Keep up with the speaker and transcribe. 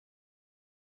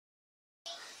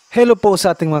Hello po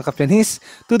sa ating mga kapyanis.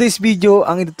 Today's video,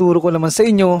 ang ituturo ko naman sa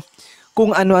inyo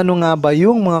kung ano-ano nga ba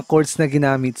yung mga chords na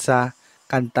ginamit sa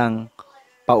kantang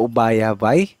Paubaya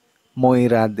by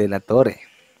Moira Dela Torre.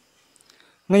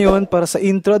 Ngayon, para sa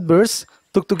intro at verse,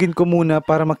 tugtugin ko muna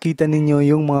para makita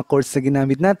ninyo yung mga chords na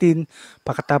ginamit natin.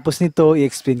 Pagkatapos nito,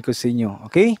 i-explain ko sa inyo.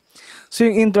 Okay? So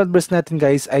yung intro at verse natin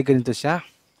guys ay ganito siya.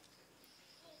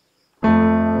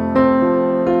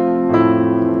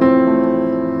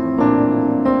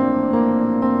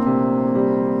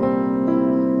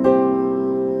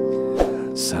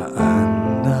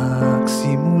 Saan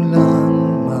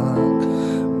nagsimulang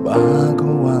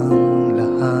magbago ang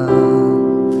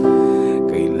lahat?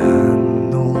 Kailan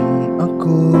nung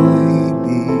ako'y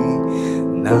di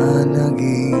na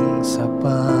naging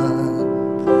sapat?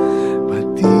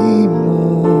 Pati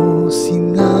mo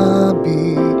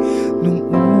sinabi nung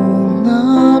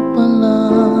una pa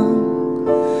lang,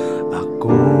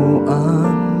 ako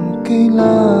ang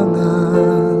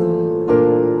kailangan,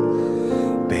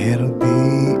 pero di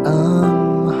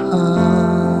ang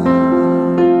mahal.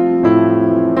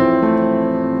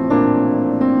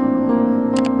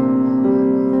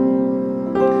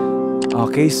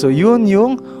 Okay, so yun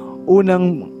yung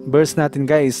unang verse natin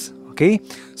guys. Okay,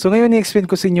 so ngayon i-explain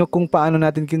ko sa inyo kung paano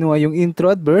natin kinuha yung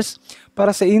intro at verse. Para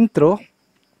sa intro,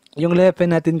 yung left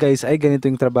hand natin guys ay ganito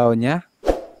yung trabaho niya.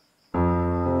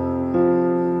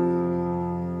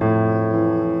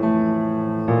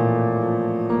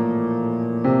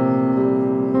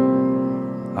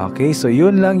 Okay, so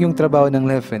yun lang yung trabaho ng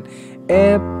left hand.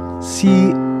 F,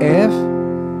 C, F,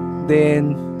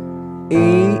 then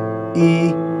A,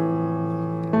 E,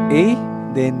 A,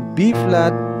 then B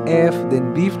flat, F,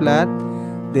 then B flat,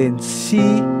 then C,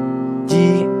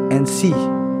 G, and C.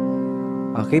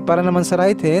 Okay, para naman sa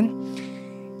right hand,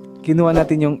 kinuha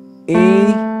natin yung A,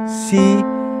 C,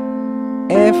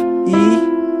 F, E,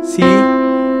 C,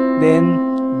 then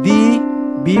D,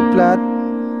 B flat,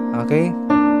 okay,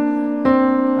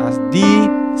 as D,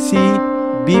 C,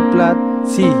 B flat,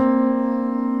 C.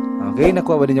 Okay,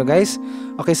 nakuha ba ninyo guys?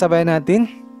 Okay, sabayan natin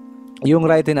yung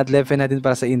right hand at left hand natin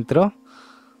para sa intro.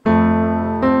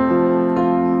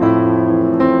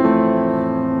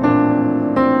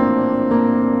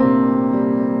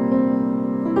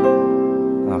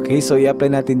 Okay, so i-apply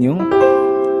natin yung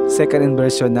second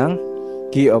inversion ng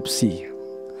key of C.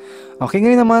 Okay,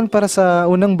 ngayon naman para sa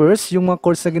unang verse, yung mga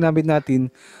chords na ginamit natin.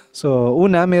 So,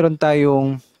 una, meron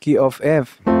tayong key of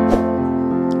F.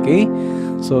 Okay?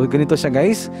 So, ganito siya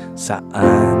guys.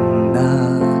 Saan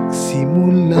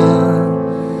nagsimula?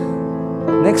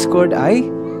 Next chord ay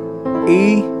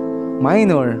A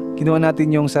minor. Kinuha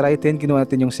natin yung sa right hand, kinuha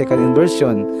natin yung second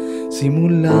inversion.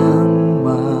 Simulang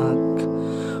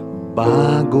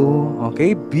magbago.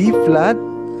 Okay? B flat,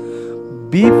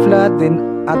 then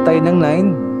atay ng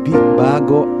 9, B,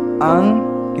 bago ang,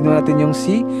 kinuha natin yung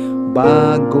C,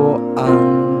 bago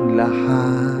ang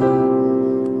lahat.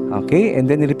 Okay, and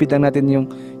then i-repeat lang natin yung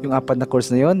apat na chords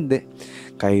na yun.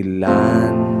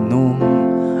 Kailan nung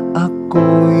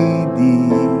ako'y di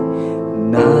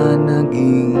na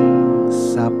naging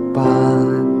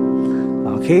sapat.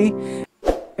 Okay,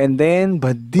 and then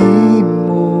ba't di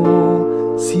mo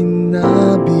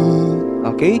sinabi.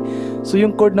 Okay, so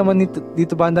yung chord naman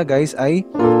dito banda guys ay,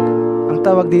 ang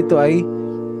tawag dito ay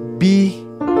B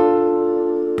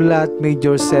flat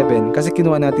major 7, kasi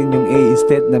kinuha natin yung A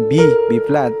instead na B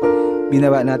flat,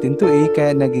 binaba natin to A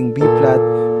kaya naging B flat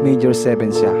major 7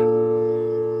 siya.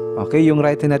 Okay, yung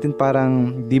right hand natin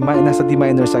parang nasa D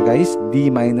minor siya guys,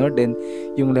 D minor, then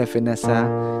yung left hand nasa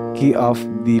key of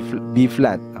B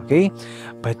flat. Okay,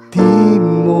 pati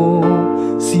mo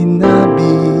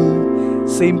sinabi,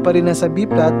 same pa rin nasa B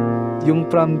flat, yung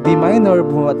from D minor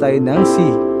bumaba tayo ng C.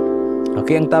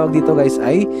 Okay, ang tawag dito guys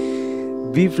ay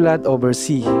B flat over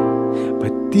C.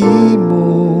 Pati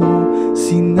mo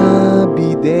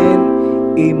sinabi, then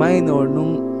A minor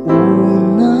nung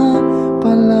una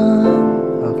pa lang.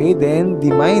 Okay, then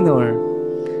D minor.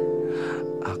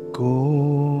 Ako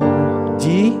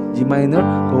G minor,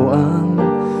 ko ang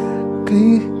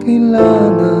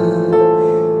kailangan.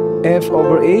 F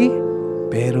over A,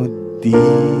 pero di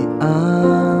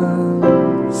ang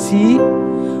C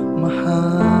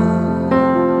mahal.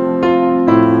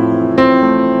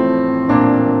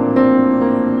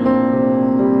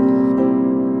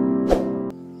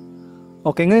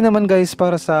 Okay, ngayon naman guys,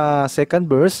 para sa second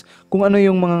verse, kung ano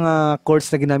yung mga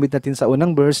chords na ginamit natin sa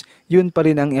unang verse, yun pa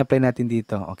rin ang i-apply natin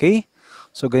dito. Okay?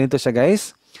 So, ganito siya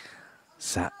guys.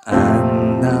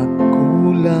 Saan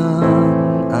nakulang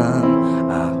ang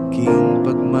aking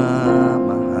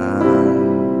pagmamahal?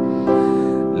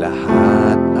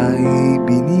 Lahat ay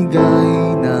binigay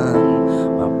ng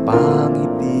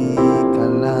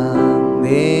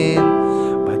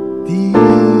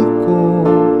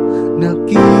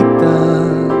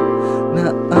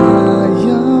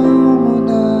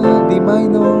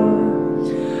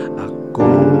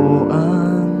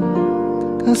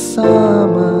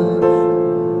kasama,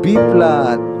 B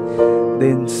flat,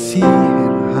 then C,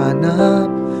 hanap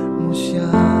mo siya.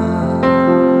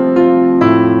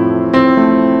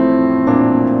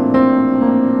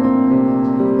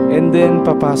 And then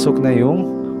papasok na yung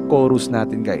chorus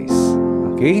natin, guys.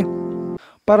 Okay?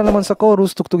 Para naman sa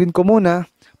chorus, tuktugin ko muna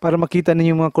para makita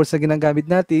ninyo yung mga chords na ginagamit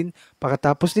natin.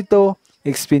 Pagkatapos nito,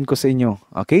 explain ko sa inyo.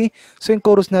 Okay? So yung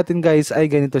chorus natin, guys,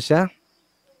 ay ganito siya.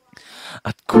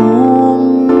 At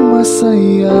kung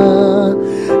masaya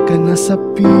ka na sa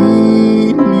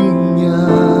piling niya,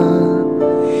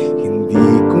 hindi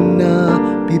ko na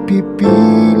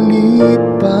pipipilit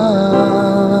pa.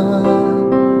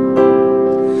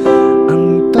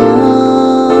 Ang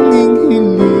tanging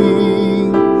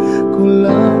hiling ko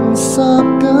lang sa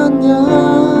kanya,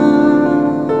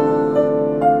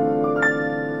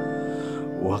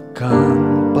 huwag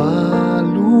kang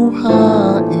paluhain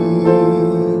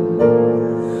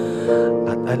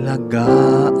at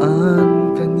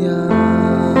alagaan kanya.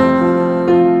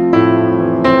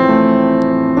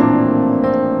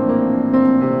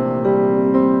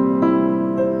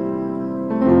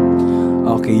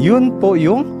 Okay, yun po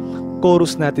yung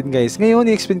chorus natin, guys. Ngayon,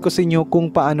 i-explain ko sa inyo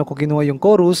kung paano ko ginawa yung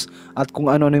chorus at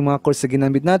kung ano-ano yung mga chords na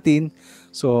ginamit natin.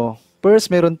 So, first,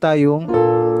 meron tayong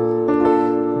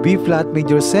B flat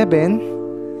major 7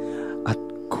 at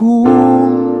kung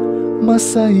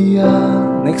masaya.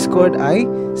 Next chord ay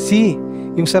C.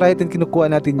 Yung sa right hand, kinukuha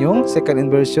natin yung second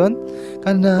inversion.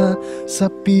 Kana sa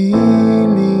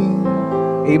piling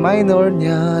A minor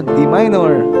niya, D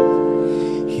minor.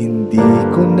 Hindi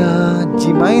ko na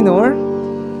G minor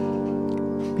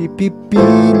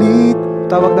pipipilit.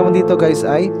 Tawag naman dito, guys,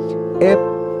 ay F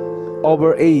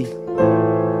over A.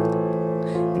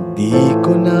 Hindi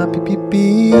ko na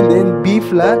pipipilit. Then B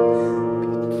flat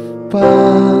pa,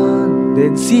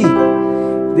 then C.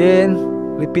 Then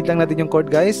repeat lang natin yung chord,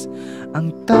 guys.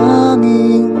 Ang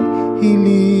tanging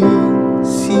hiling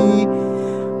C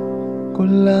ko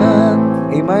lang,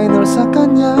 A minor sa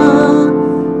kanya,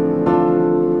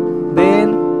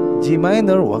 then G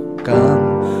minor, wag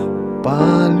kang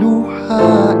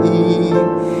paluhain,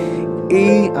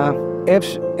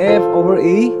 F over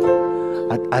A,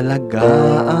 at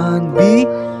alagaan, B,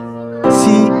 C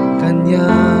kanya.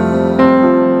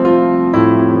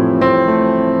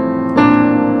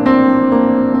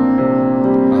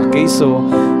 Okay, so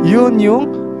yun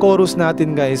yung chorus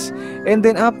natin, guys. And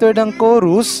then after ng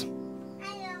chorus,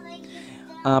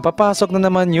 papasok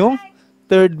na naman yung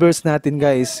third verse natin,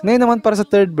 guys. Ngayon naman, para sa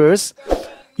third verse,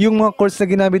 yung mga chords na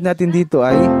ginamit natin dito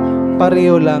ay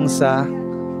pareho lang sa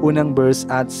unang verse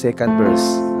at second verse.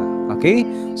 Okay?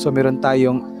 So meron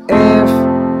tayong F,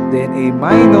 then A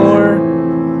minor,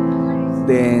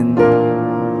 then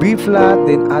B flat,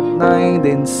 then at 9,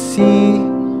 then C,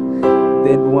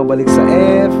 then bumabalik sa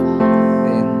F,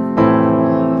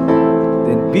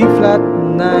 then B flat,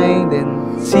 9, then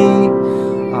C.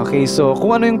 Okay, so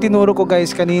kung ano yung tinuro ko,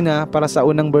 guys, kanina para sa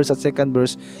unang verse at second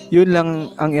verse, yun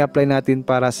lang ang i-apply natin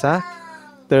para sa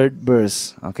third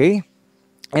verse. Okay?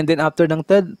 And then after ng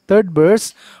third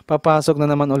verse, papasok na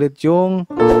naman ulit yung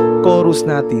chorus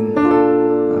natin.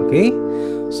 Okay?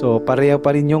 So pareho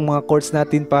pa rin yung mga chords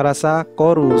natin para sa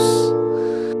chorus.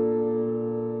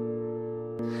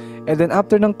 And then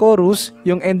after ng chorus,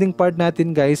 yung ending part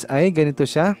natin, guys, ay ganito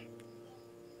siya.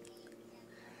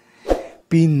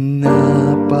 Pinapaubaya,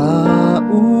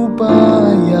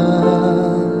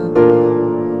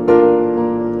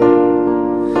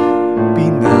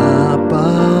 pinapaubaya,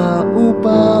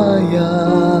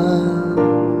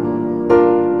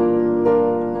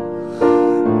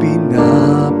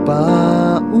 pinapaubaya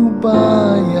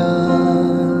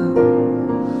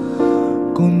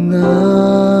ko na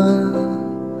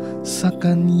sa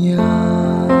kanya.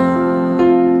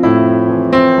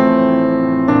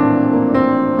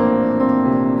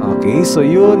 Okay, so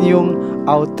yun yung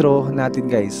outro natin,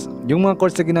 guys. Yung mga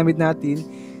chords na ginamit natin,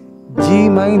 G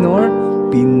minor,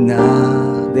 pina,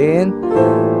 then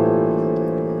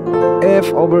F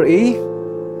over A,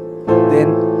 then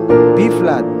B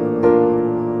flat.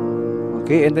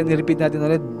 Okay, and then i-repeat natin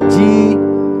ulit, G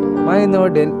minor,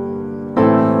 then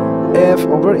F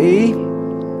over A,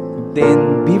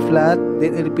 then B flat,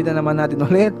 then i-repeat na naman natin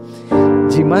ulit,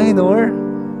 G minor,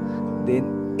 then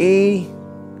A,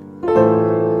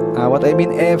 what I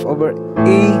mean F over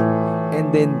A,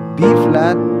 and then B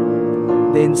flat,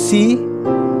 then C,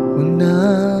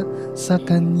 una sa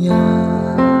kanya.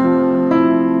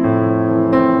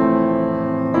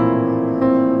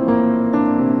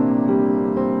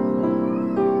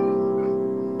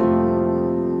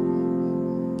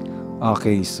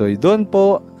 Okay, so doon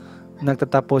po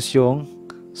nagtatapos yung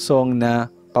song na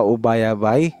Paubaya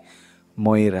by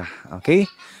Moira. Okay?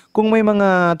 Kung may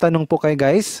mga tanong po kayo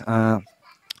guys,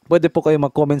 pwede po kayo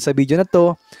mag-comment sa video na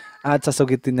to at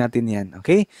sasagutin natin yan.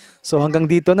 Okay? So hanggang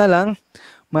dito na lang.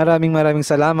 Maraming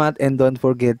salamat and don't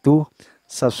forget to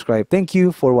subscribe. Thank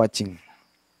you for watching.